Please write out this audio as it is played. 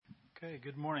Okay,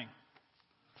 good morning.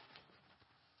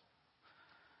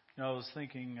 I was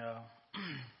thinking,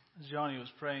 as Johnny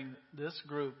was praying, this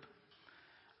group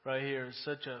right here is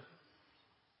such a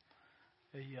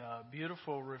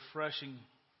beautiful, refreshing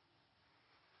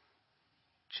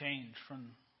change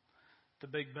from the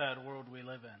big bad world we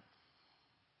live in.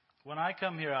 When I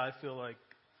come here, I feel like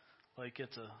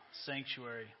it's a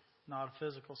sanctuary, not a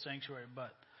physical sanctuary,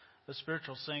 but a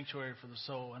spiritual sanctuary for the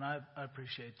soul, and I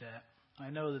appreciate that. I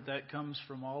know that comes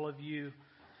from all of you,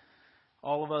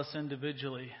 all of us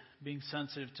individually, being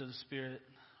sensitive to the Spirit,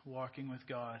 walking with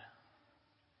God,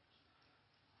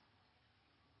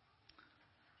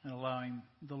 and allowing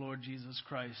the Lord Jesus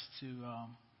Christ to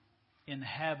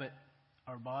inhabit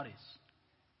our bodies,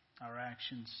 our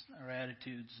actions, our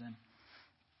attitudes, and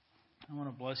I want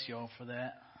to bless you all for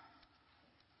that.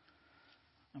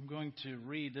 I'm going to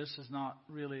read, this is not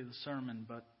really the sermon,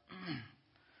 but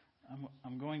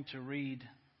I'm going to read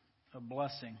a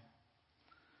blessing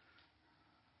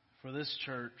for this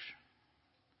church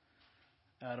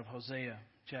out of Hosea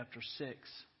chapter 6.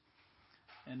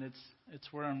 And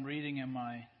it's where I'm reading in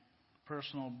my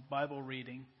personal Bible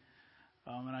reading.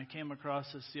 And I came across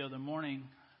this the other morning.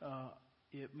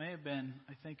 It may have been,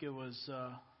 I think it was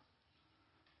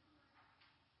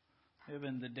may have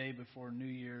been the day before New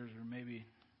Year's, or maybe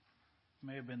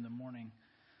may have been the morning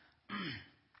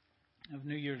of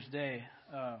New Year's Day.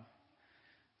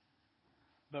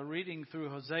 But reading through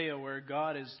Hosea, where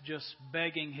God is just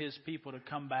begging His people to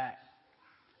come back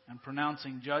and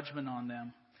pronouncing judgment on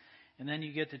them. And then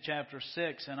you get to chapter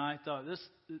 6, and I thought,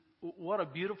 what a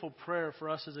beautiful prayer for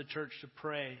us as a church to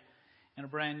pray in a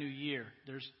brand new year.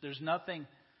 There's nothing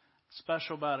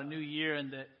special about a new year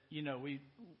in that,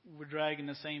 we're dragging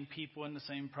the same people and the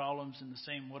same problems and the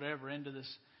same whatever into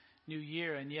this new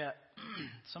year, and yet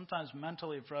sometimes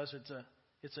mentally for us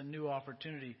it's a new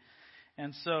opportunity.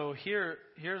 And so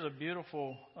here's a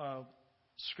beautiful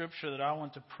scripture that I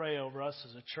want to pray over us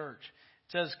as a church.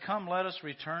 It says, "Come, let us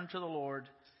return to the Lord,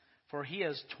 for He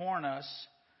has torn us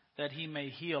that He may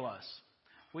heal us."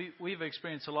 We've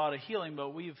experienced a lot of healing,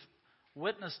 but we've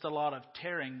witnessed a lot of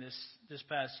tearing this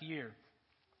past year.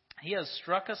 "He has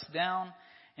struck us down,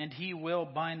 and He will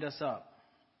bind us up.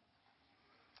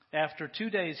 After 2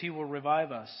 days He will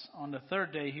revive us. On the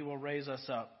third day He will raise us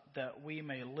up, that we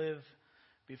may live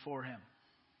before Him."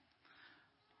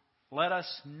 Let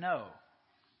us know.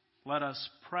 Let us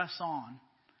press on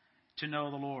to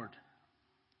know the Lord.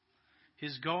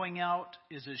 His going out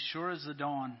is as sure as the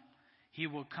dawn. He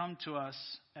will come to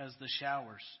us as the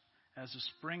showers, as the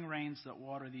spring rains that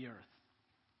water the earth.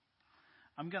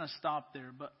 I'm going to stop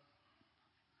there, but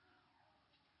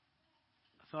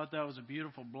I thought that was a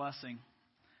beautiful blessing.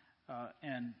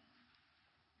 And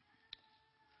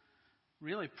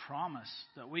really promise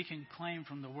that we can claim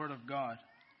from the Word of God.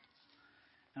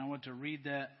 And I want to read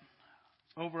that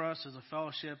over us as a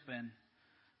fellowship, and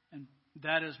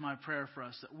that is my prayer for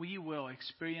us, that we will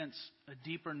experience a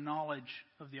deeper knowledge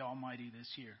of the Almighty this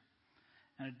year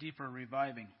and a deeper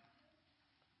reviving.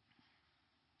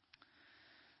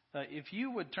 If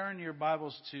you would turn your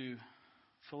Bibles to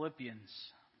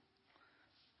Philippians.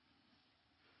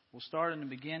 We'll start in the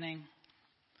beginning.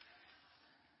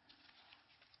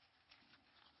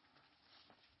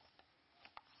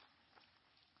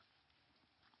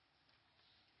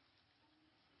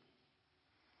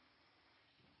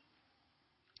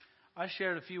 I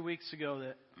shared a few weeks ago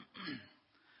that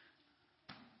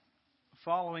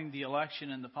following the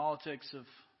election and the politics of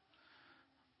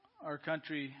our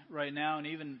country right now, and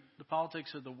even the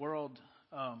politics of the world,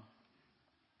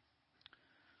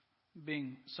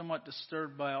 being somewhat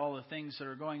disturbed by all the things that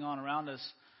are going on around us,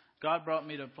 God brought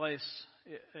me to a place,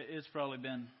 it's probably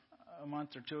been a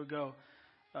month or two ago,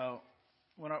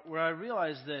 where I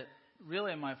realized that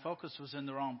really my focus was in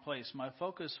the wrong place. My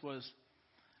focus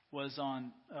was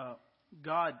on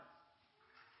God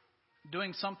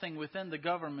doing something within the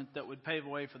government that would pave a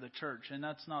way for the church, and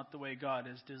that's not the way God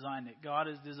has designed it. God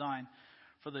has designed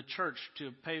for the church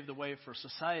to pave the way for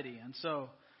society, and so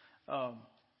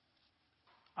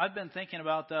I've been thinking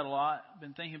about that a lot. I've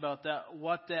been thinking about that,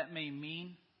 what that may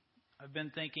mean. I've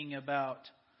been thinking about,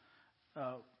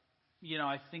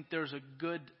 I think there's a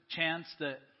good chance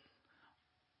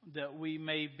that we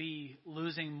may be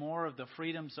losing more of the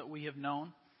freedoms that we have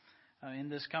known in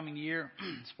this coming year,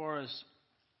 as far as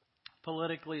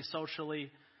politically,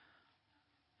 socially,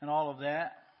 and all of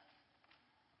that.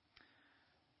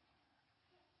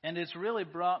 And it's really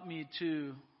brought me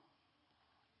to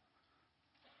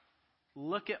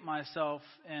look at myself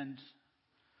and,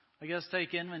 I guess,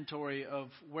 take inventory of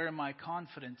where my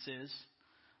confidence is,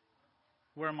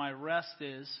 where my rest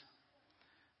is,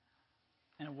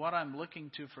 and what I'm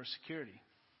looking to for security.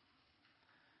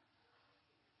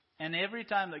 And every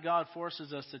time that God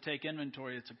forces us to take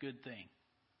inventory, it's a good thing.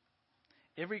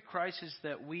 Every crisis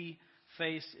that we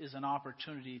face is an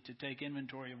opportunity to take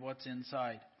inventory of what's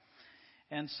inside.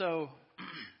 And so,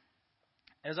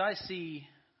 as I see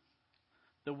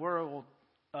the world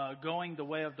going the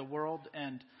way of the world,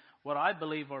 and what I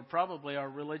believe are probably our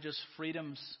religious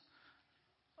freedoms,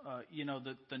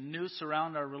 the noose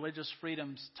around our religious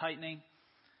freedoms tightening,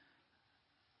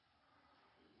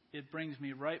 it brings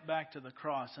me right back to the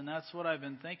cross. And that's what I've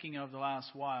been thinking of the last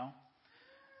while.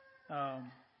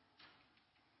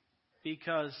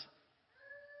 Because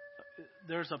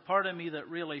there's a part of me that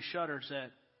really shudders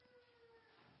at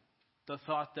the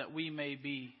thought that we may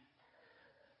be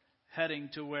heading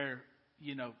to where,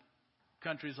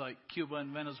 countries like Cuba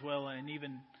and Venezuela and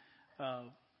even,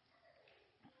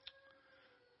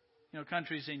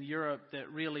 countries in Europe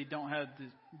that really don't have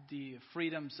the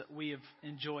freedoms that we have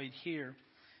enjoyed here.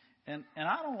 And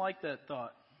I don't like that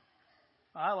thought.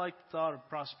 I like the thought of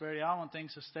prosperity. I want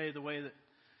things to stay the way that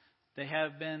they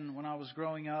have been when I was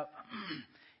growing up.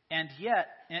 And yet,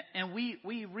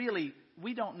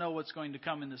 we don't know what's going to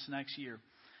come in this next year.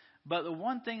 But the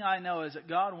one thing I know is that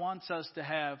God wants us to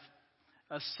have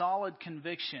a solid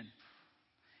conviction.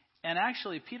 And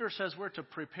actually, Peter says we're to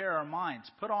prepare our minds,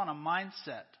 put on a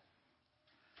mindset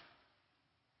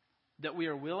that we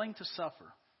are willing to suffer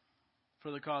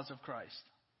for the cause of Christ.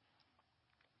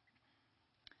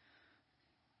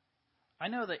 I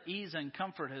know that ease and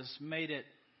comfort has made it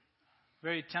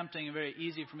very tempting and very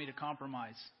easy for me to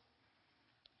compromise.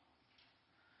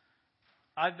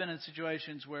 I've been in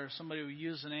situations where somebody will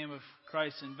use the name of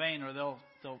Christ in vain, or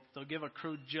they'll give a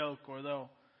crude joke, or they'll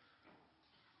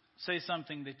say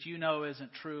something that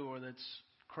isn't true, or that's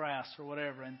crass, or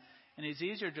whatever. And it's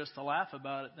easier just to laugh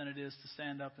about it than it is to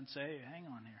stand up and say, "Hey, hang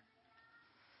on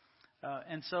here."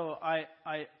 And so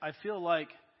I feel like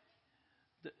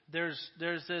there's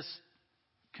this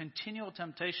continual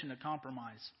temptation to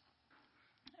compromise.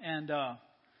 And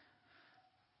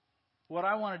what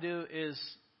I want to do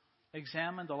is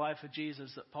examine the life of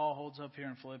Jesus that Paul holds up here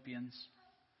in Philippians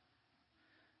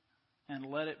and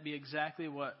let it be exactly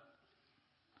what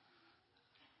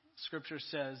Scripture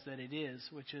says that it is,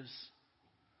 which is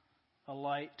a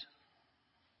light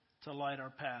to light our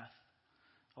path,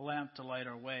 a lamp to light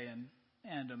our way,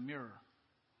 and a mirror.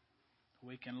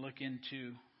 We can look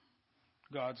into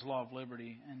God's law of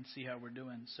liberty and see how we're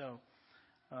doing. So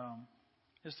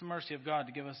it's the mercy of God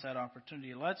to give us that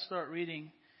opportunity. Let's start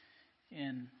reading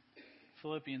in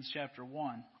Philippians chapter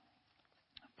 1.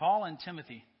 Paul and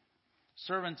Timothy,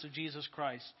 servants of Jesus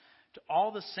Christ, to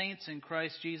all the saints in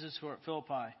Christ Jesus who are at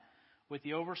Philippi, with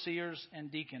the overseers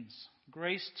and deacons,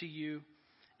 grace to you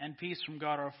and peace from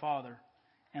God our Father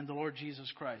and the Lord Jesus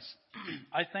Christ.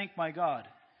 I thank my God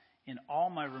in all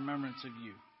my remembrance of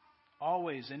you,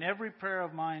 always in every prayer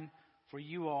of mine for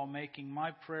you all, making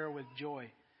my prayer with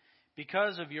joy,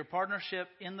 because of your partnership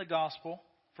in the gospel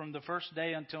from the first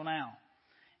day until now.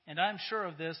 And I'm sure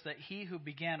of this, that he who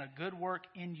began a good work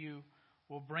in you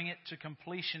will bring it to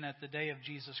completion at the day of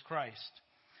Jesus Christ.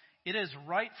 It is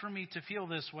right for me to feel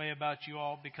this way about you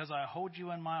all, because I hold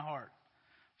you in my heart.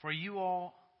 For you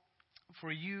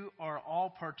are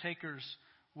all partakers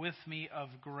with me of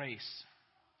grace,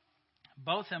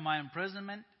 both in my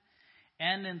imprisonment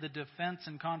and in the defense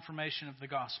and confirmation of the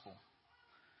gospel.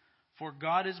 For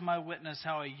God is my witness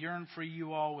how I yearn for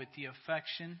you all with the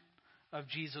affection of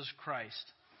Jesus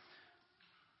Christ.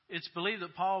 It's believed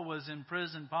that Paul was in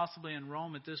prison, possibly in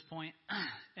Rome at this point,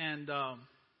 and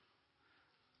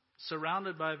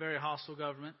surrounded by a very hostile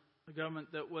government, a government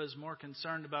that was more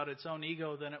concerned about its own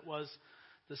ego than it was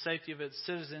the safety of its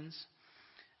citizens.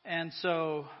 And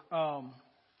so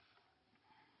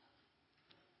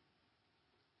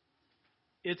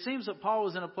it seems that Paul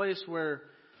was in a place where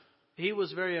he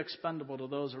was very expendable to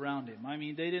those around him. I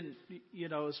mean, they didn't,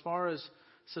 as far as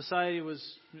society was,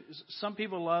 some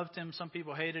people loved him, some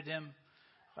people hated him.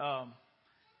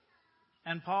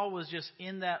 And Paul was just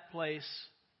in that place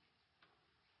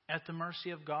at the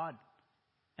mercy of God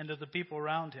and of the people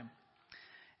around him.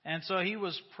 And so he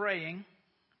was praying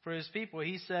for his people.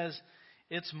 He says,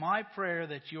 "It's my prayer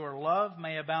that your love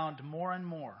may abound more and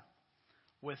more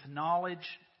with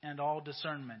knowledge and all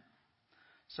discernment,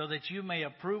 so that you may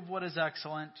approve what is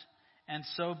excellent, and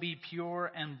so be pure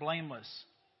and blameless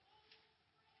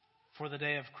for the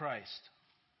day of Christ,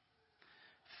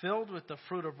 filled with the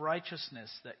fruit of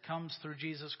righteousness that comes through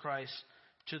Jesus Christ,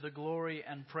 to the glory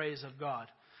and praise of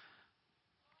God."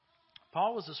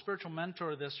 Paul was the spiritual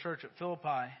mentor of this church at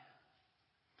Philippi,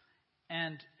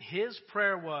 and his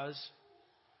prayer was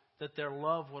that their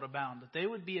love would abound, that they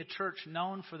would be a church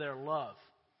known for their love,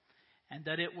 and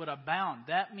that it would abound.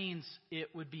 That means it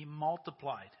would be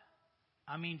multiplied.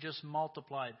 I mean just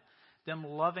multiplied. Them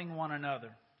loving one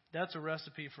another. That's a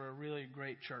recipe for a really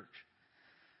great church.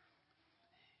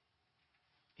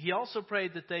 He also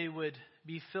prayed that they would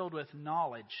be filled with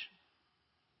knowledge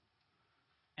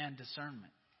and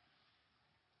discernment.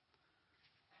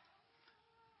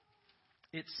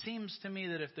 It seems to me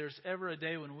that if there's ever a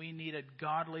day when we need a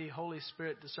godly, Holy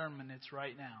Spirit discernment, it's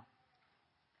right now.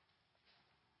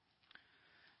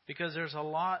 Because there's a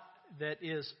lot that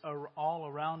is all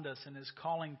around us and is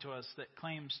calling to us that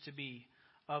claims to be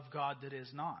of God that is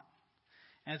not.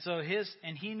 And so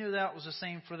he knew that was the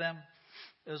same for them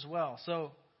as well.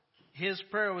 So his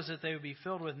prayer was that they would be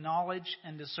filled with knowledge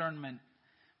and discernment,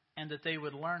 and that they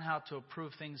would learn how to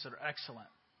approve things that are excellent.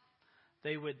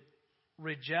 They would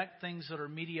reject things that are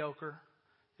mediocre.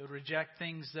 They would reject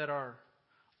things that are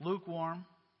lukewarm,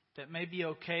 that may be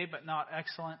okay but not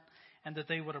excellent, and that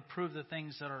they would approve the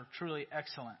things that are truly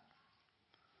excellent.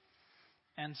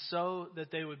 And so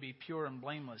that they would be pure and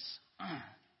blameless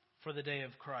for the day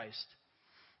of Christ.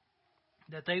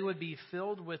 That they would be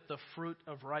filled with the fruit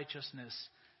of righteousness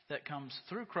that comes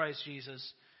through Christ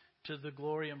Jesus to the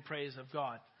glory and praise of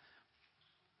God.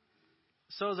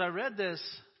 So as I read this,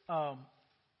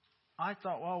 I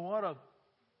thought, well,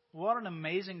 what an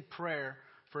amazing prayer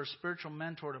for a spiritual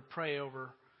mentor to pray over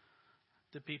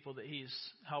the people that he's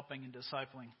helping and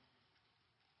discipling.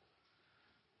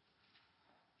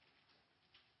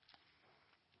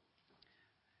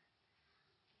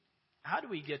 How do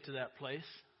we get to that place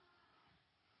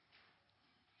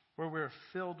where we're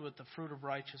filled with the fruit of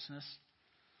righteousness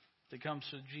that comes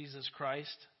through Jesus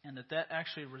Christ, and that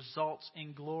actually results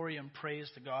in glory and praise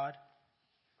to God?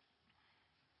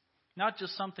 Not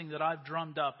just something that I've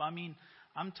drummed up. I mean,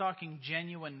 I'm talking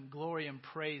genuine glory and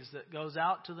praise that goes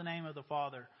out to the name of the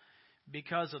Father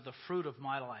because of the fruit of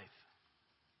my life.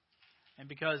 And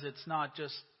because it's not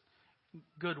just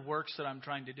good works that I'm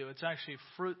trying to do. It's actually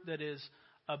fruit that is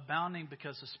abounding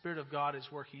because the Spirit of God is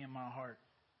working in my heart.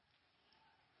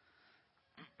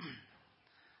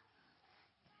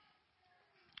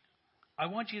 I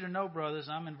want you to know, brothers,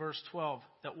 I'm in verse 12,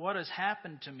 that what has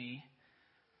happened to me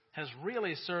has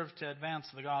really served to advance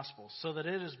the gospel, so that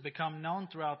it has become known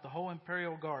throughout the whole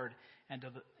imperial guard and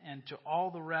to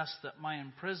all the rest that my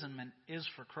imprisonment is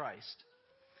for Christ.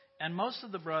 And most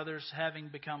of the brothers, having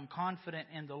become confident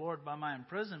in the Lord by my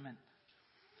imprisonment,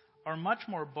 are much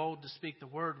more bold to speak the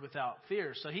word without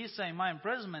fear. So he's saying my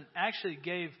imprisonment actually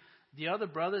gave the other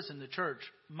brothers in the church,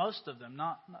 most of them,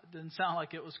 didn't sound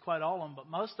like it was quite all of them, but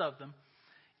most of them,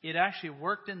 it actually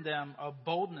worked in them a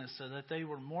boldness so that they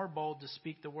were more bold to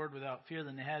speak the word without fear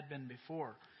than they had been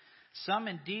before. Some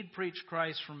indeed preach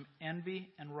Christ from envy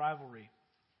and rivalry,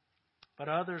 but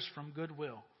others from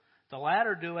goodwill. The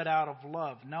latter do it out of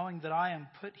love, knowing that I am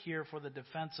put here for the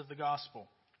defense of the gospel.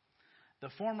 The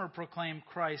former proclaim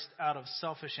Christ out of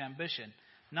selfish ambition,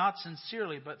 not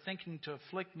sincerely, but thinking to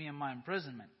afflict me in my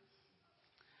imprisonment.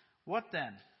 What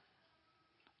then?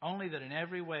 Only that in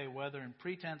every way, whether in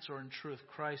pretense or in truth,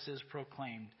 Christ is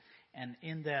proclaimed, and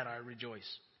in that I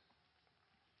rejoice.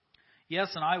 Yes,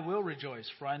 and I will rejoice,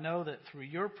 for I know that through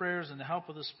your prayers and the help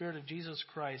of the Spirit of Jesus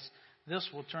Christ, this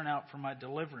will turn out for my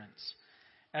deliverance.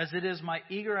 As it is my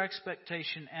eager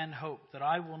expectation and hope that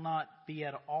I will not be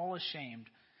at all ashamed,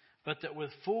 but that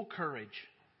with full courage,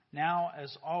 now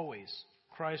as always,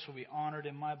 Christ will be honored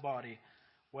in my body,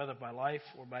 whether by life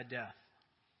or by death.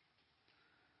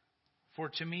 For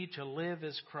to me to live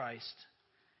is Christ,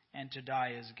 and to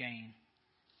die is gain.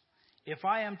 If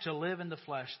I am to live in the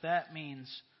flesh, that means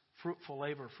fruitful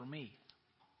labor for me.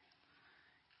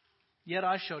 Yet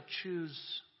I shall choose,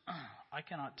 I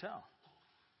cannot tell.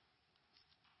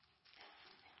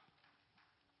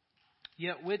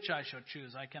 Yet which I shall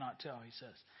choose, I cannot tell, he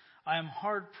says. I am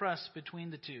hard pressed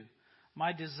between the two.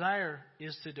 My desire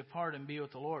is to depart and be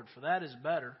with the Lord, for that is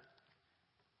better.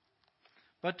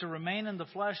 But to remain in the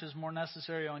flesh is more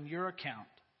necessary on your account.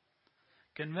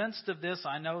 Convinced of this,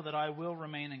 I know that I will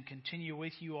remain and continue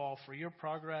with you all for your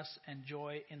progress and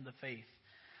joy in the faith,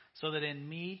 so that in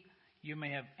me you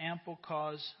may have ample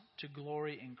cause to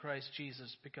glory in Christ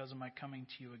Jesus because of my coming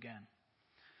to you again.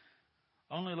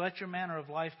 Only let your manner of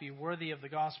life be worthy of the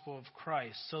gospel of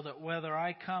Christ, so that whether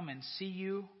I come and see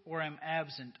you or am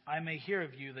absent, I may hear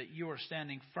of you that you are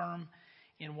standing firm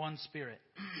in one spirit,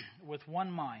 with one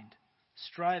mind,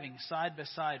 striving side by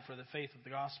side for the faith of the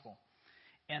gospel,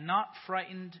 and not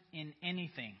frightened in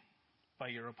anything by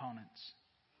your opponents.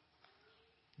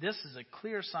 This is a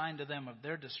clear sign to them of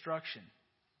their destruction,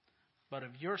 but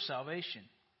of your salvation,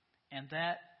 and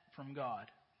that from God,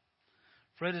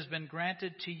 For it has been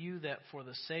granted to you that for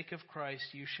the sake of Christ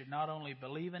you should not only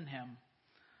believe in him,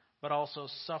 but also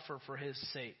suffer for his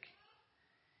sake,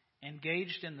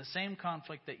 engaged in the same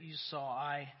conflict that you saw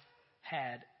I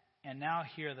had, and now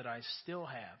hear that I still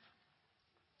have.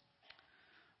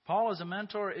 Paul, as a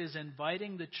mentor, is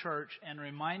inviting the church and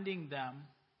reminding them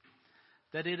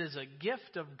that it is a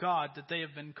gift of God that they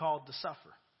have been called to suffer.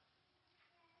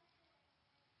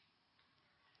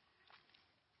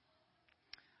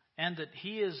 And that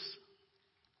he's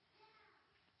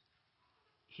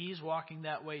walking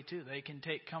that way too. They can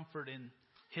take comfort in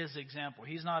his example.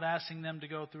 He's not asking them to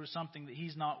go through something that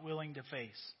he's not willing to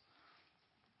face.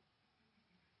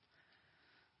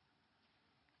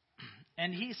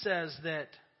 And he says that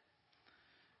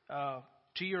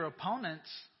to your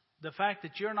opponents, the fact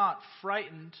that you're not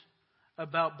frightened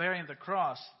about bearing the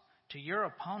cross, to your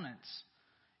opponents,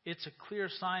 it's a clear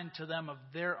sign to them of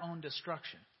their own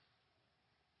destruction,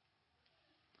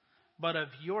 but of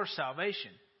your salvation.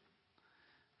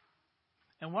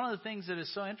 And one of the things that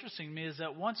is so interesting to me is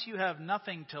that once you have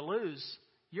nothing to lose,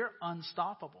 you're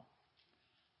unstoppable.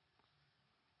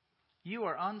 You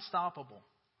are unstoppable.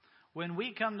 When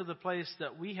we come to the place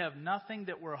that we have nothing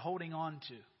that we're holding on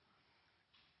to,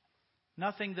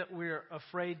 nothing that we're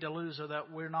afraid to lose or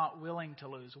that we're not willing to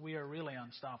lose, we are really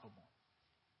unstoppable.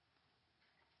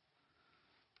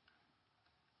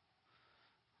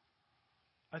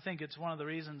 I think it's one of the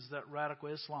reasons that radical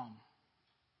Islam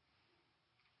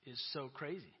is so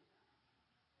crazy.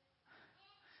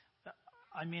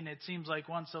 I mean, it seems like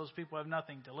once those people have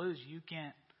nothing to lose, you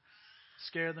can't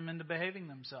scare them into behaving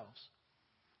themselves.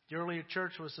 The earlier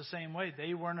church was the same way.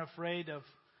 They weren't afraid of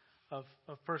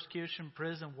persecution,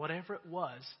 prison, whatever it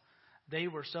was. They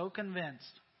were so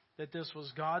convinced that this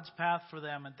was God's path for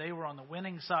them and they were on the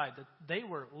winning side, that they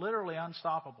were literally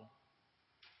unstoppable.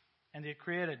 And it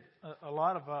created a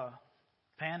lot of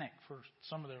panic for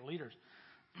some of their leaders.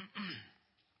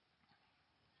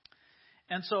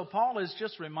 And so Paul is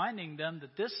just reminding them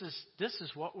that this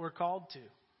is what we're called to.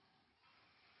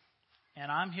 And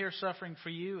I'm here suffering for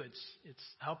you. It's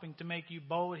helping to make you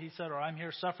bold, he said, or I'm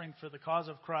here suffering for the cause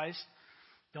of Christ.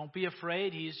 Don't be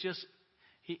afraid. He's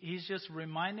just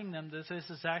reminding them that this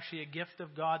is actually a gift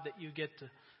of God that you get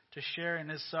to share in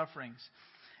his sufferings.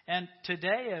 And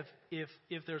today,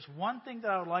 if there's one thing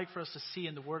that I would like for us to see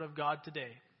in the Word of God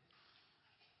today,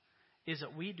 is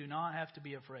that we do not have to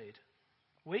be afraid.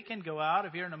 We can go out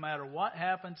of here no matter what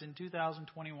happens in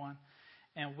 2021,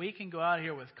 and we can go out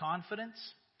here with confidence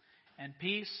and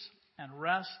peace and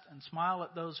rest and smile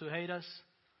at those who hate us,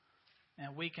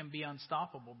 and we can be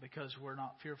unstoppable because we're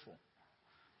not fearful.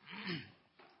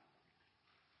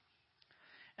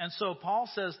 And so Paul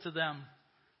says to them,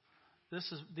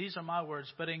 these are my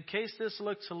words, but in case this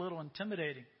looks a little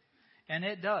intimidating, and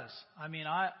it does. I mean,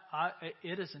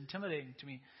 it is intimidating to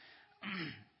me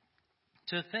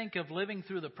to think of living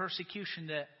through the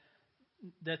persecution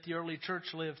that the early church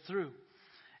lived through.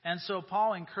 And so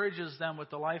Paul encourages them with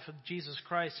the life of Jesus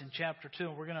Christ in chapter 2.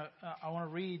 And I want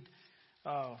to read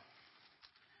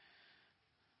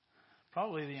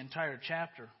probably the entire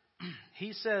chapter.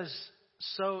 He says,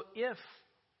 so if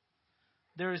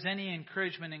there is any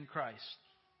encouragement in Christ.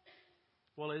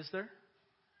 Well, is there?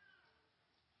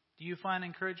 Do you find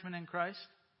encouragement in Christ?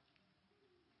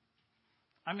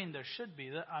 I mean, there should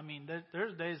be. I mean,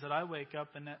 there's days that I wake up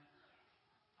and that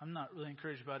I'm not really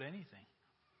encouraged about anything.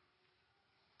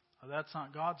 Well, that's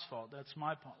not God's fault. That's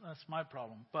my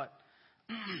problem. But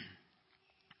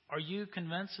are you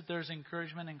convinced that there's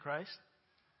encouragement in Christ?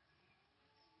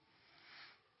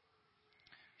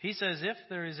 He says, if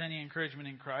there is any encouragement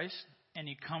in Christ,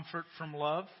 any comfort from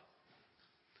love,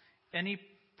 any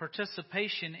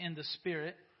participation in the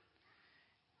Spirit,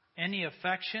 any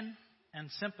affection and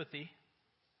sympathy,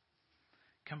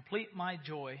 complete my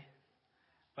joy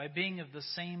by being of the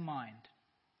same mind,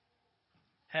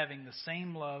 having the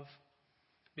same love,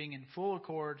 being in full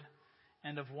accord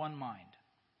and of one mind.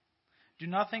 Do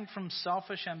nothing from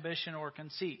selfish ambition or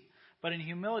conceit, but in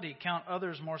humility count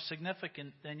others more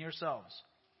significant than yourselves.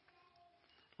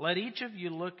 Let each of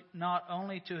you look not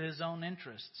only to his own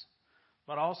interests,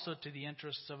 but also to the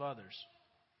interests of others.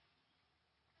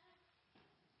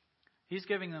 He's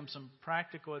giving them some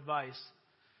practical advice,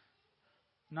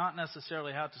 not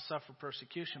necessarily how to suffer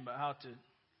persecution, but how to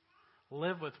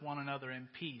live with one another in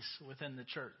peace within the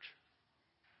church.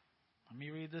 Let me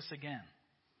read this again.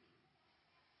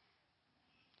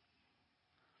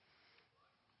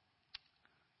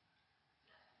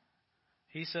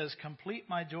 He says, complete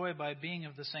my joy by being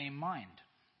of the same mind,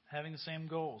 having the same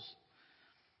goals,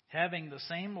 having the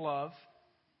same love,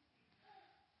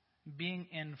 being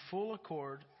in full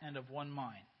accord and of one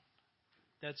mind.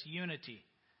 That's unity.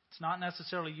 It's not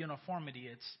necessarily uniformity.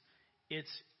 It's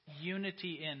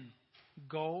unity in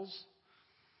goals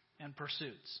and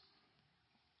pursuits.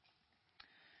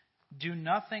 Do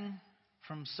nothing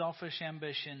from selfish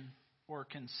ambition or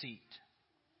conceit.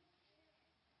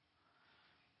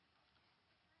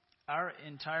 Our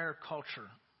entire culture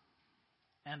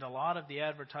and a lot of the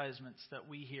advertisements that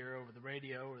we hear over the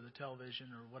radio or the television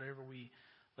or whatever we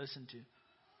listen to,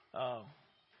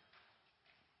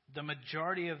 the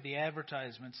majority of the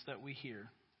advertisements that we hear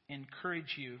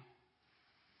encourage you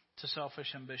to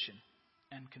selfish ambition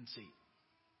and conceit.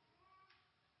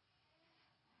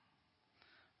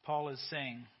 Paul is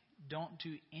saying, don't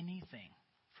do anything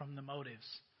from the motives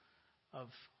of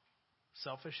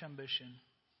selfish ambition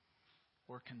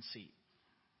or conceit.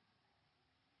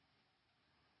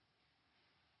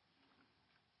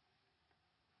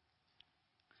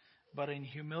 But in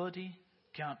humility,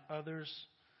 count others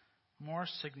more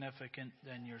significant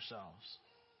than yourselves.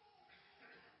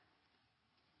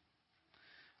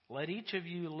 Let each of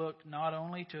you look not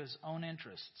only to his own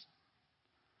interests,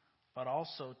 but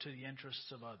also to the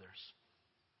interests of others.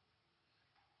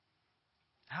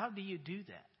 How do you do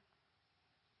that?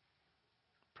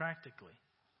 Practically.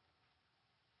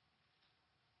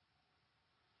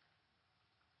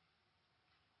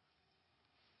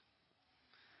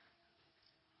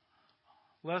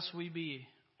 Lest we be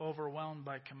overwhelmed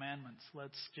by commandments,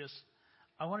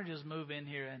 I want to just move in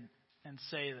here and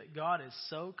say that God is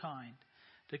so kind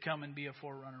to come and be a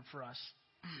forerunner for us.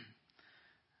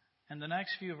 And the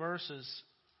next few verses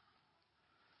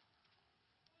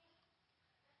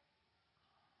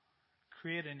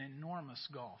create an enormous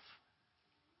gulf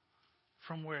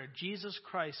from where Jesus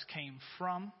Christ came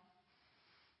from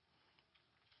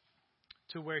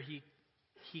to where he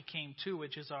came to,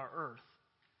 which is our earth.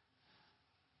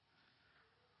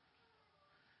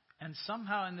 And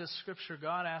somehow in this scripture,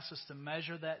 God asks us to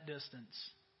measure that distance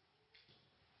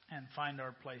and find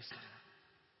our place there.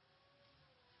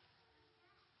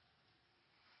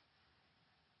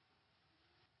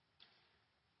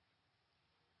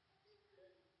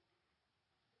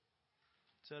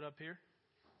 Is that up here?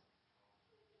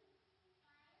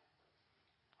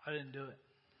 I didn't do it.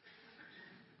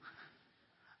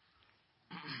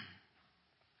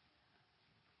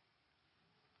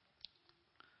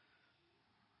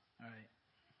 All right.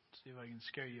 See if I can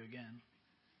scare you again.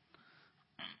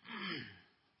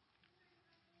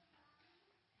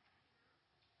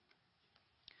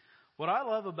 What I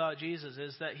love about Jesus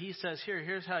is that he says,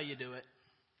 here's how you do it.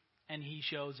 And he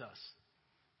shows us.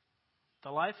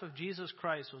 The life of Jesus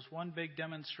Christ was one big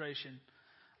demonstration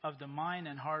of the mind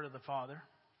and heart of the Father.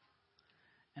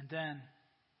 And then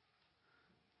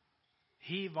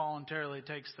he voluntarily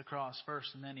takes the cross first,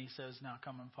 and then he says, now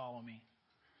come and follow me.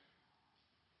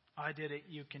 I did it,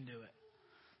 you can do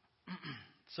it.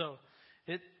 So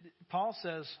Paul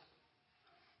says,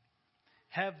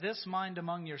 have this mind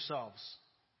among yourselves,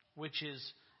 which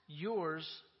is yours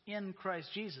in Christ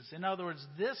Jesus. In other words,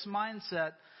 this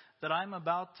mindset that I'm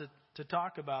about to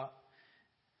talk about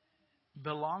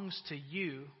belongs to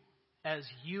you as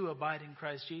you abide in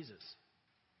Christ Jesus.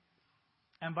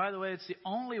 And by the way, it's the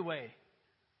only way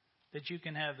that you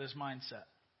can have this mindset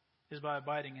is by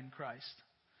abiding in Christ.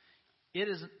 It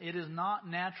is not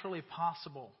naturally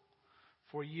possible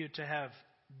for you to have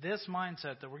this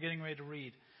mindset that we're getting ready to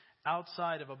read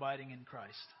outside of abiding in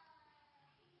Christ.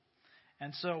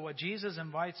 And so what Jesus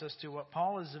invites us to, what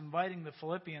Paul is inviting the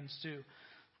Philippians to,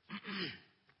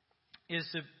 is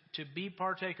to be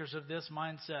partakers of this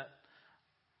mindset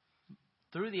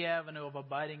through the avenue of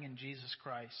abiding in Jesus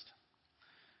Christ.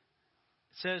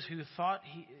 It says,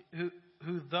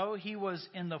 who though he was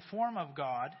in the form of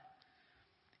God,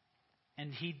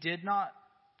 and he did not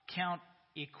count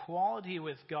equality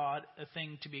with God a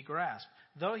thing to be grasped.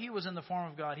 Though he was in the form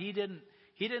of God, he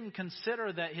didn't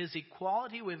consider that his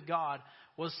equality with God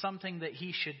was something that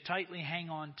he should tightly hang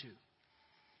on to.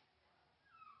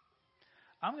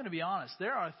 I'm going to be honest.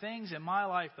 There are things in my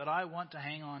life that I want to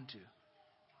hang on to.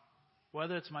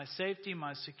 Whether it's my safety,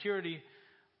 my security,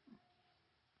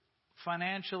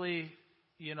 financially,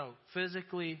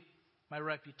 physically, my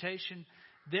reputation.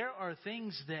 There are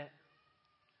things that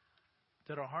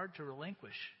are hard to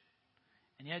relinquish.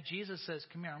 And yet Jesus says,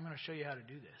 come here, I'm going to show you how to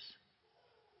do this.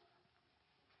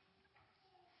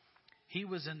 He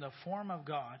was in the form of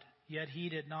God, yet he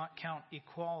did not count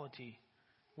equality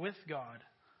with God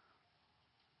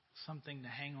something to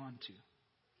hang on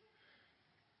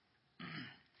to.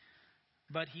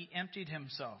 But he emptied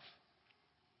himself.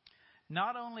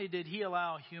 Not only did he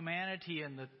allow humanity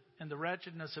and the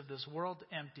wretchedness of this world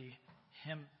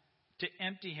to to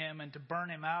empty him and to burn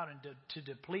him out and to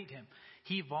deplete him.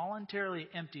 He voluntarily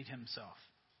emptied himself.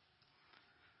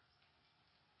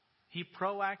 He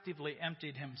proactively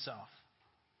emptied himself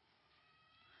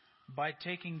by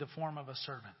taking the form of a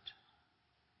servant.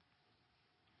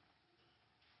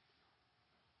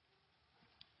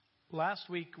 Last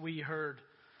week we heard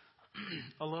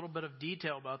a little bit of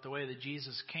detail about the way that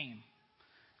Jesus came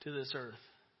to this earth.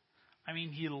 I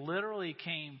mean, he literally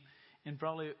came in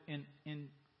probably in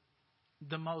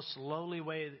the most lowly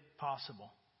way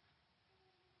possible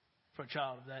for a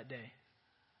child of that day.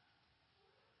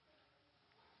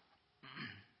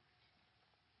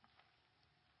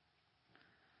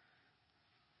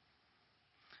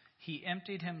 He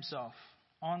emptied himself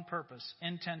on purpose,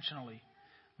 intentionally,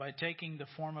 by taking the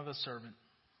form of a servant,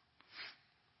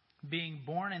 being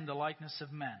born in the likeness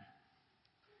of men,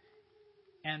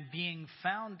 and being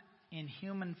found in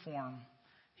human form,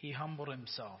 he humbled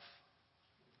himself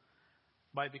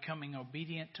by becoming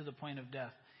obedient to the point of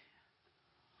death.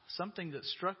 Something that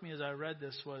struck me as I read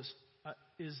this was,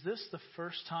 is this the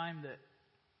first time that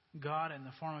God in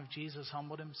the form of Jesus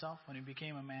humbled himself when he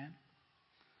became a man?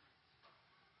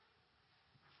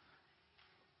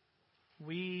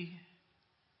 We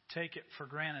take it for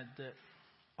granted that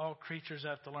all creatures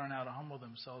have to learn how to humble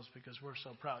themselves because we're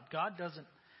so proud. God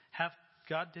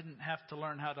didn't have to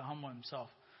learn how to humble himself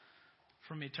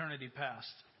from eternity past.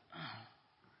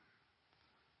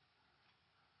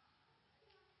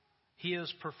 He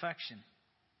is perfection.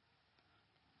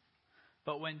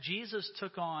 But when Jesus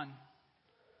took on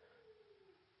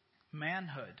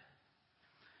manhood,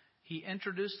 he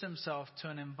introduced himself to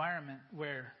an environment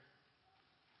where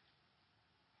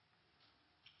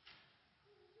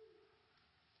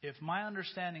if my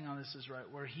understanding on this is right,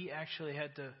 where he actually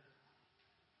had to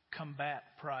combat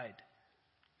pride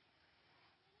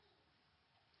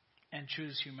and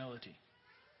choose humility.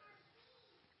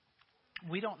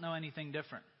 We don't know anything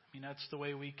different. I mean, that's the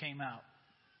way we came out.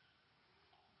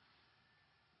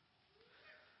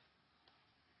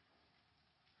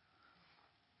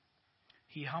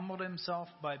 He humbled himself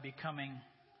by becoming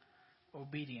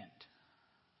obedient.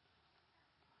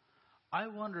 I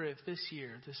wonder if this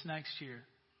next year,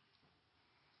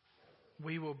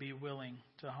 we will be willing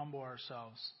to humble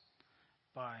ourselves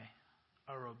by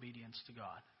our obedience to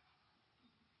God.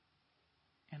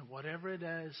 And whatever it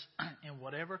is, in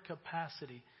whatever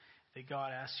capacity that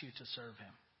God asks you to serve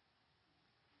him.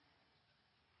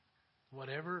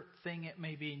 Whatever thing it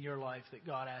may be in your life that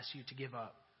God asks you to give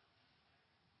up.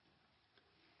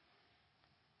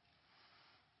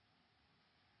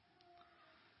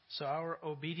 So our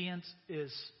obedience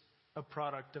is a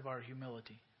product of our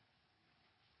humility.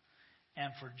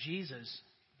 And for Jesus,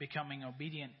 becoming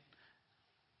obedient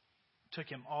took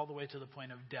him all the way to the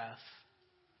point of death.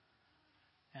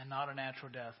 And not a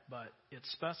natural death, but it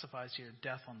specifies here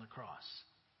death on the cross.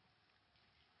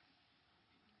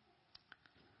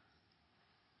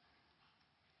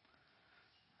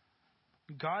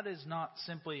 God is not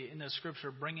simply, in the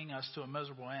scripture, bringing us to a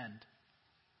miserable end.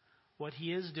 What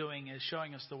he is doing is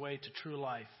showing us the way to true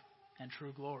life and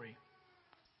true glory.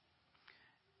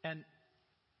 And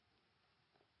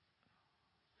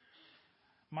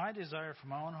my desire for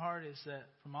my own heart is that,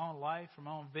 for my own life, for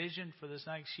my own vision for this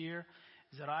next year,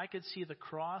 is that I could see the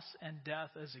cross and death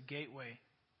as a gateway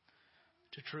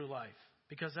to true life.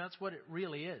 Because that's what it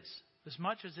really is. As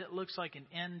much as it looks like an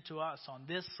end to us on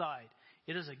this side,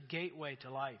 it is a gateway to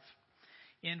life.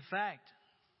 In fact,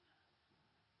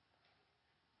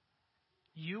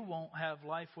 you won't have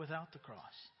life without the cross.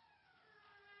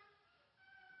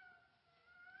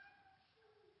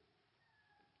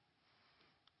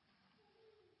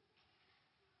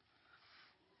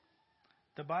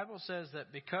 The Bible says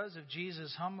that because of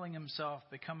Jesus humbling himself,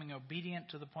 becoming obedient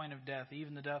to the point of death,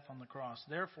 even the death on the cross,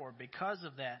 therefore, because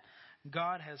of that,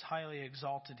 God has highly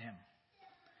exalted him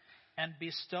and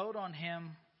bestowed on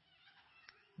him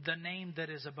the name that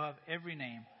is above every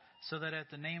name, so that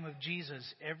at the name of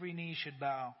Jesus every knee should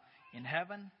bow in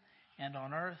heaven and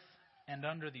on earth and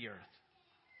under the earth,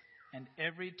 and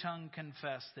every tongue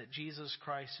confess that Jesus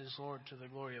Christ is Lord, to the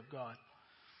glory of God.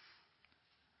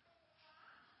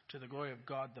 To the glory of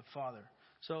God the Father.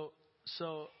 So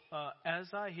as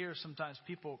I hear sometimes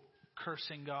people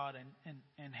cursing God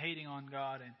and hating on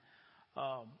God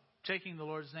and taking the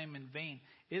Lord's name in vain,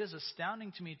 it is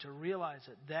astounding to me to realize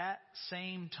that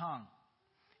same tongue,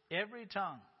 every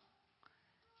tongue,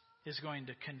 is going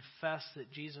to confess that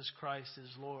Jesus Christ is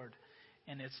Lord.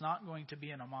 And it's not going to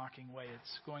be in a mocking way.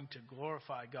 It's going to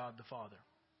glorify God the Father.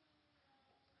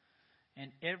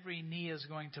 And every knee is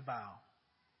going to bow.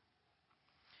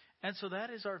 And so that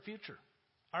is our future.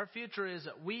 Our future is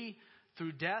that we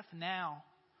through death now,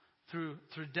 through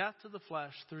death to the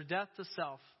flesh, through death to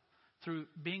self, through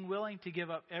being willing to give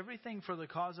up everything for the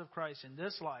cause of Christ in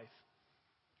this life,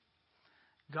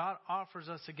 God offers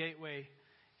us a gateway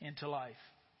into life.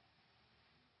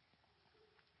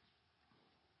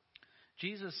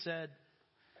 Jesus said,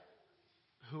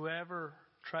 whoever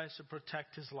tries to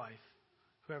protect his life,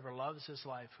 whoever loves his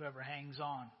life, whoever hangs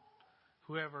on,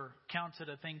 whoever counts it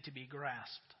a thing to be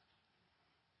grasped,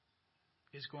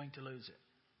 is going to lose it.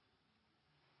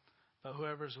 But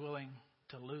whoever is willing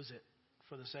to lose it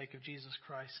for the sake of Jesus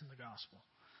Christ and the gospel,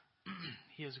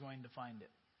 he is going to find it.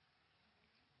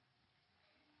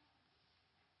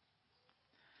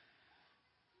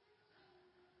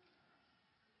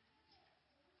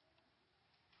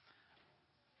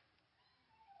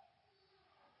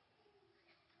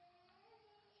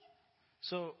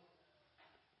 So,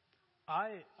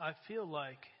 I feel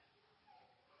like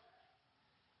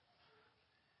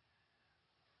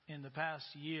in the past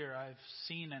year I've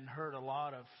seen and heard a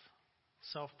lot of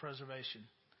self-preservation.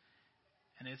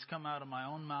 And it's come out of my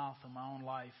own mouth and my own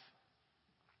life.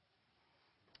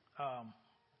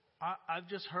 I've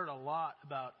just heard a lot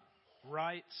about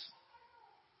rights.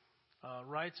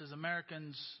 Rights as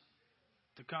Americans,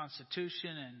 the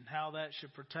Constitution and how that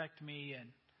should protect me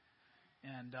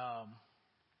and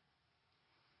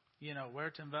where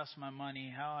to invest my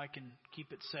money, how I can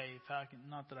keep it safe,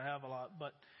 not that I have a lot,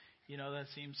 but, that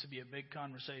seems to be a big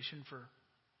conversation for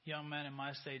young men in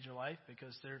my stage of life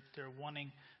because they're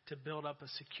wanting to build up a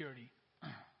security.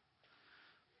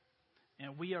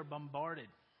 And we are bombarded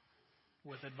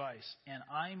with advice, and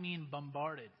I mean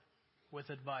bombarded with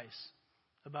advice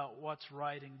about what's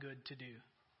right and good to do.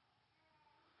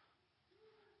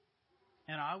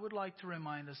 And I would like to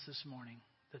remind us this morning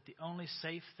that the only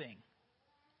safe thing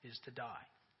is to die,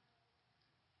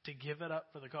 to give it up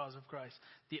for the cause of Christ.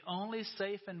 The only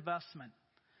safe investment,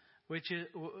 which is,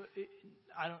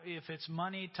 if it's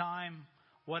money, time,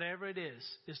 whatever it is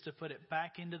to put it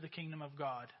back into the kingdom of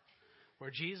God, where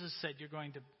Jesus said you're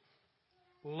going to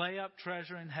lay up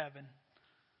treasure in heaven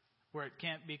where it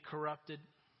can't be corrupted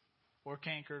or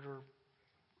cankered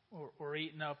or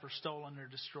eaten up or stolen or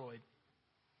destroyed.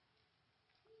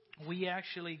 We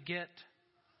actually get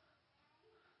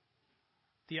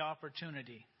the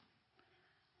opportunity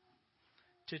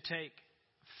to take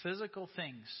physical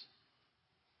things,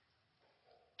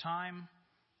 time,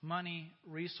 money,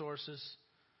 resources,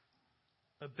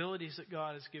 abilities that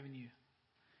God has given you,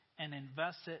 and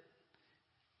invest it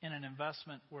in an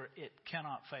investment where it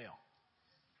cannot fail.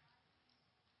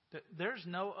 There's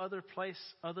no other place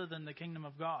other than the kingdom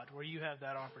of God where you have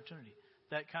that opportunity,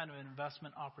 that kind of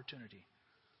investment opportunity.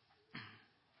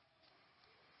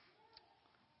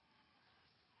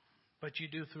 But you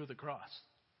do through the cross.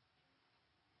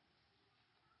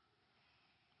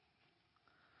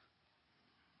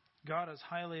 God has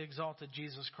highly exalted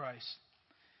Jesus Christ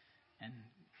and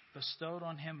bestowed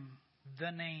on him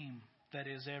the name that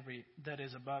is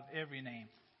above every name.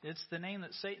 It's the name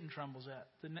that Satan trembles at,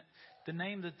 the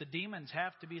name that the demons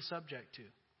have to be subject to.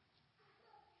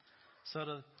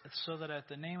 So that at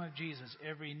the name of Jesus,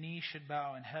 every knee should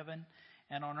bow in heaven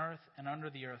and on earth and under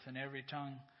the earth, and every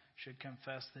tongue should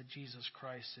confess that Jesus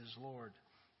Christ is Lord,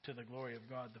 to the glory of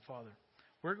God the Father.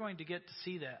 We're going to get to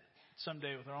see that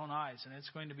someday with our own eyes, and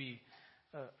it's going to be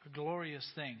a glorious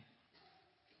thing.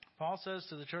 Paul says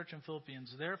to the church in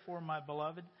Philippians, "Therefore, my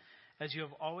beloved, as you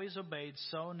have always obeyed,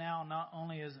 so now, not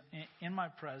only as in my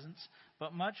presence,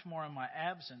 but much more in my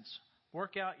absence,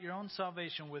 work out your own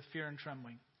salvation with fear and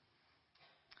trembling.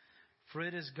 For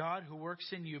it is God who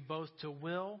works in you both to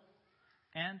will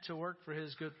and to work for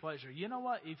his good pleasure." You know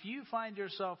what? If you find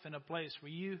yourself in a place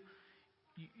where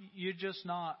you're just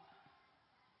not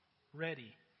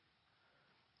ready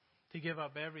to give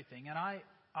up everything, and I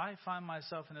find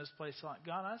myself in this place like,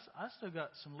 God, I still got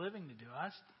some living to do.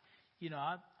 I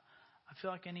feel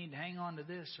like I need to hang on to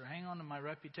this or hang on to my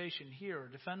reputation here or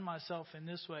defend myself in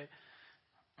this way.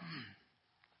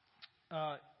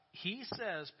 He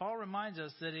says, Paul reminds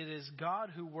us that it is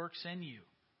God who works in you,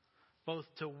 both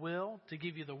to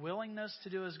give you the willingness to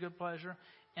do his good pleasure,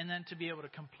 and then to be able to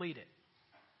complete it.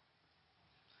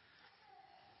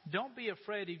 Don't be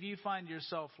afraid if you find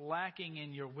yourself lacking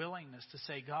in your willingness to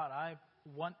say, God, I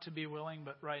want to be willing,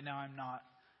 but right now I'm not.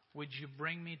 Would you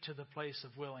bring me to the place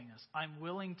of willingness? I'm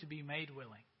willing to be made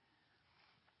willing.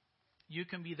 You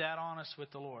can be that honest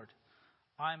with the Lord.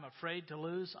 I'm afraid to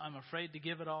lose. I'm afraid to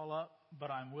give it all up, but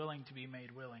I'm willing to be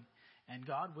made willing. And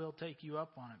God will take you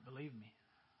up on it, believe me.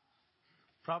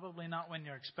 Probably not when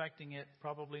you're expecting it.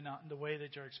 Probably not in the way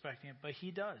that you're expecting it. But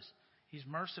he does. He's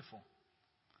merciful.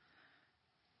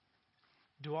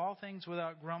 Do all things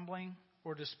without grumbling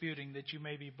or disputing, that you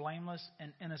may be blameless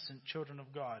and innocent children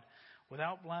of God,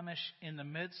 without blemish in the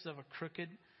midst of a crooked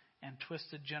and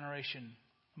twisted generation,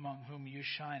 among whom you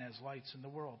shine as lights in the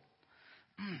world,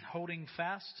 holding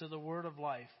fast to the word of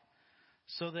life,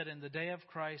 so that in the day of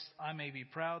Christ I may be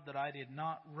proud that I did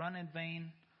not run in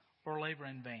vain or labor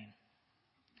in vain.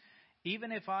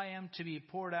 Even if I am to be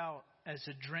poured out as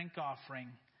a drink offering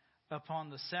upon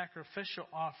the sacrificial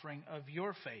offering of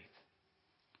your faith,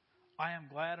 I am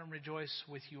glad and rejoice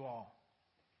with you all.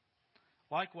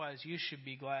 Likewise, you should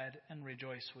be glad and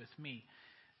rejoice with me.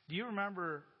 Do you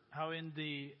remember how in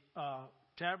the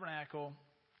tabernacle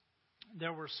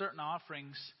there were certain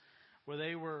offerings where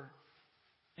they were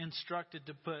instructed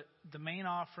to put the main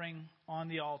offering on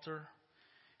the altar,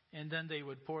 and then they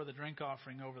would pour the drink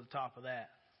offering over the top of that?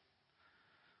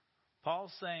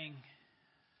 Paul's saying,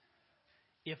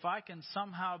 if I can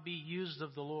somehow be used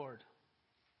of the Lord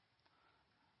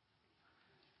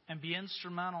and be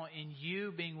instrumental in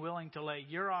you being willing to lay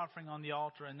your offering on the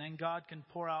altar, and then God can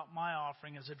pour out my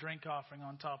offering as a drink offering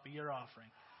on top of your offering.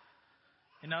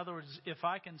 In other words, if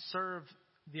I can serve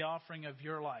the offering of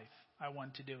your life, I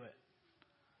want to do it.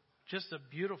 Just a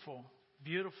beautiful,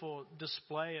 beautiful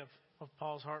display of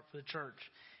Paul's heart for the church,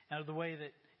 and of the way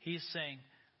that he's saying,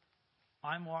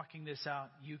 I'm walking this out,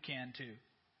 you can too.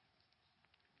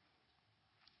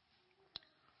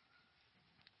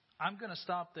 I'm going to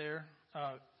stop there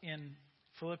in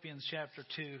Philippians chapter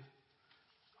 2.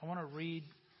 I want to read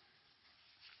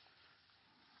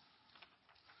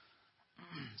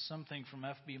something from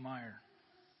F.B. Meyer.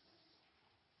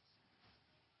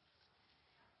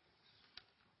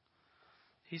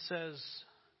 He says,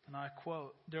 and I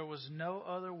quote, "There was no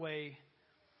other way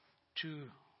to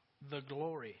the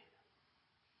glory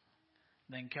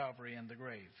than Calvary and the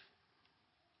grave."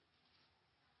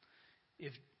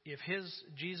 If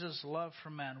Jesus' love for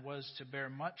man was to bear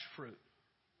much fruit,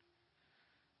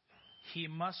 he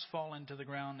must fall into the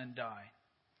ground and die.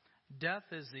 Death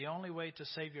is the only way to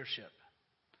saviorship.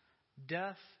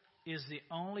 Death is the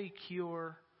only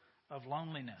cure of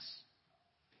loneliness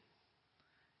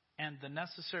and the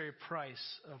necessary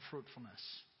price of fruitfulness.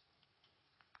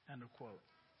 End of quote.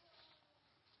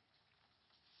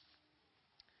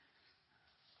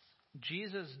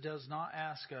 Jesus does not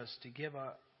ask us to give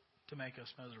up to make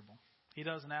us miserable. He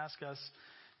doesn't ask us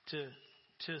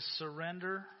to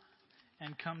surrender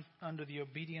and come under the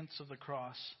obedience of the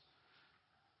cross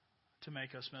to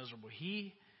make us miserable.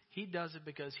 He does it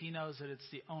because he knows that it's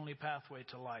the only pathway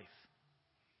to life.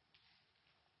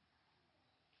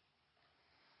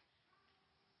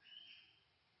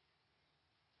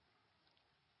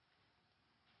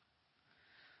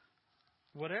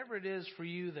 Whatever it is for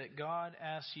you that God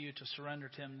asks you to surrender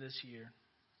to him this year,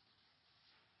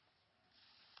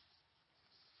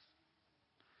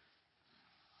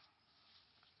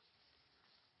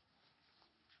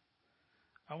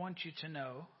 I want you to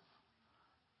know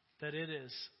that it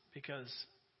is because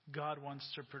God wants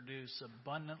to produce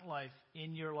abundant life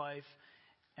in your life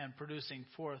and producing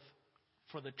forth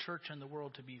for the church and the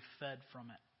world to be fed from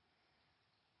it.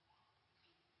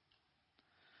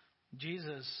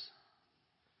 Jesus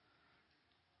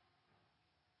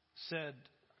said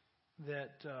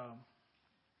that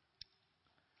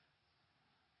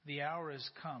the hour is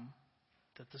come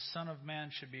that the Son of Man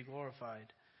should be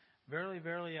glorified. Verily,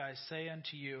 verily, I say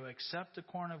unto you, except a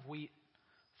corn of wheat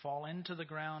fall into the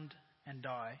ground and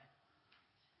die,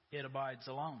 it abides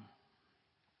alone.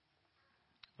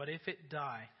 But if it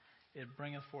die, it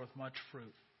bringeth forth much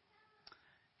fruit.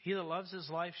 He that loves his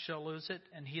life shall lose it,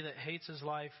 and he that hates his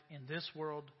life in this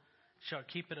world shall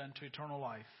keep it unto eternal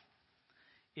life.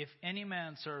 If any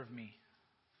man serve me,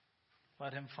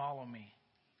 let him follow me.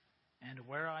 And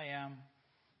where I am,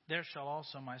 there shall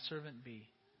also my servant be.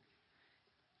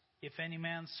 If any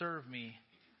man serve me,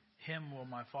 him will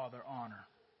my Father honor.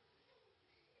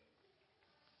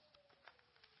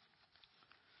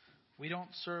 We don't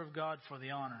serve God for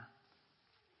the honor,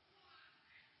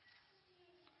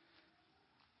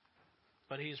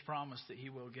 but he has promised that he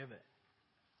will give it.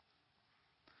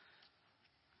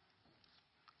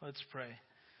 Let's pray.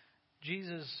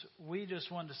 Jesus, we just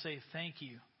want to say thank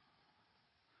you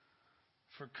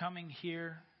for coming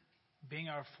here, being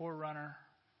our forerunner.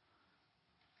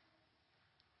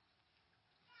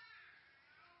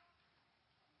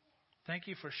 Thank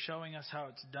you for showing us how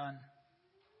it's done.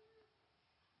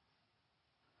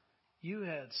 You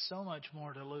had so much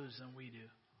more to lose than we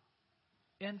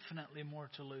do. Infinitely more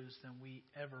to lose than we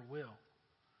ever will.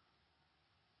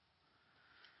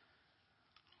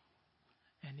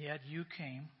 And yet you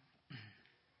came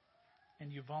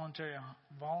and you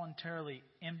voluntarily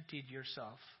emptied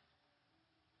yourself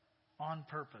on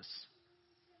purpose,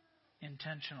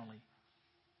 intentionally.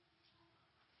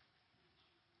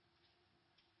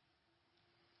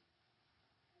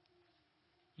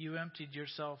 You emptied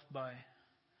yourself by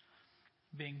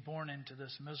being born into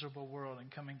this miserable world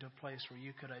and coming to a place where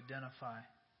you could identify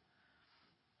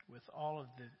with all of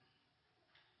the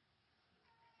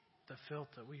filth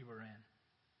that we were in.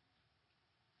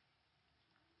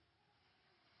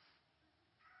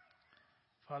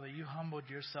 Father, you humbled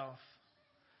yourself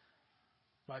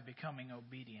by becoming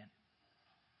obedient.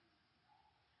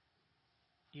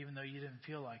 Even though you didn't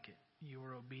feel like it, you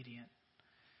were obedient.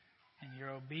 And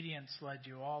your obedience led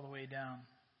you all the way down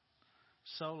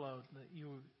so low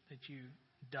that you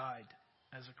died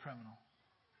as a criminal.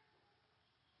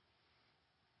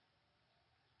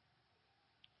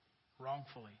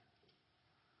 Wrongfully.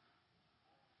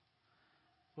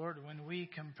 Lord, when we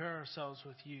compare ourselves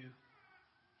with you,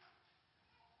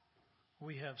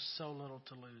 we have so little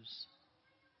to lose.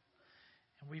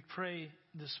 And we pray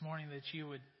this morning that you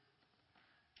would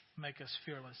make us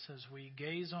fearless as we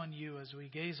gaze on you, as we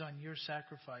gaze on your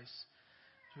sacrifice,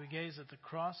 as we gaze at the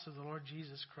cross of the Lord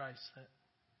Jesus Christ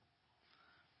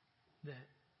that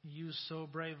you so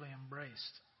bravely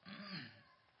embraced.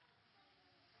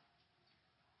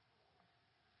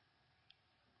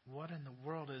 What in the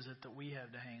world is it that we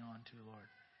have to hang on to, Lord?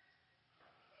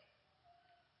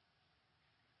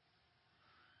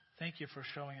 Thank you for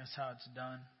showing us how it's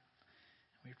done.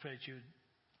 We pray that you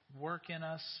would work in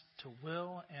us to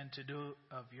will and to do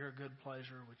of your good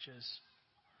pleasure, which is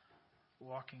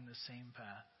walking the same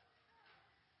path.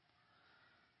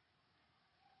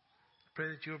 Pray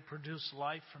that you would produce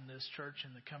life from this church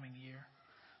in the coming year,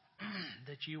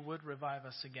 that you would revive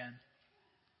us again,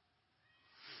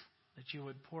 that you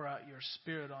would pour out your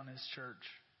Spirit on this church,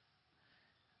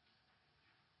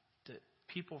 that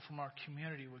people from our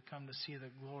community would come to see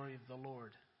the glory of the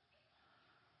Lord.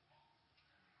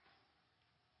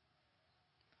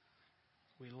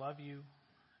 We love you.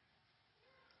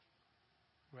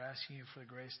 We're asking you for the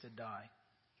grace to die.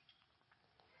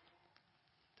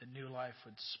 The new life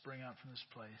would spring up from this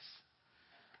place.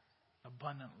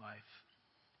 Abundant life.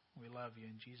 We love you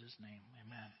in Jesus' name.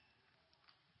 Amen.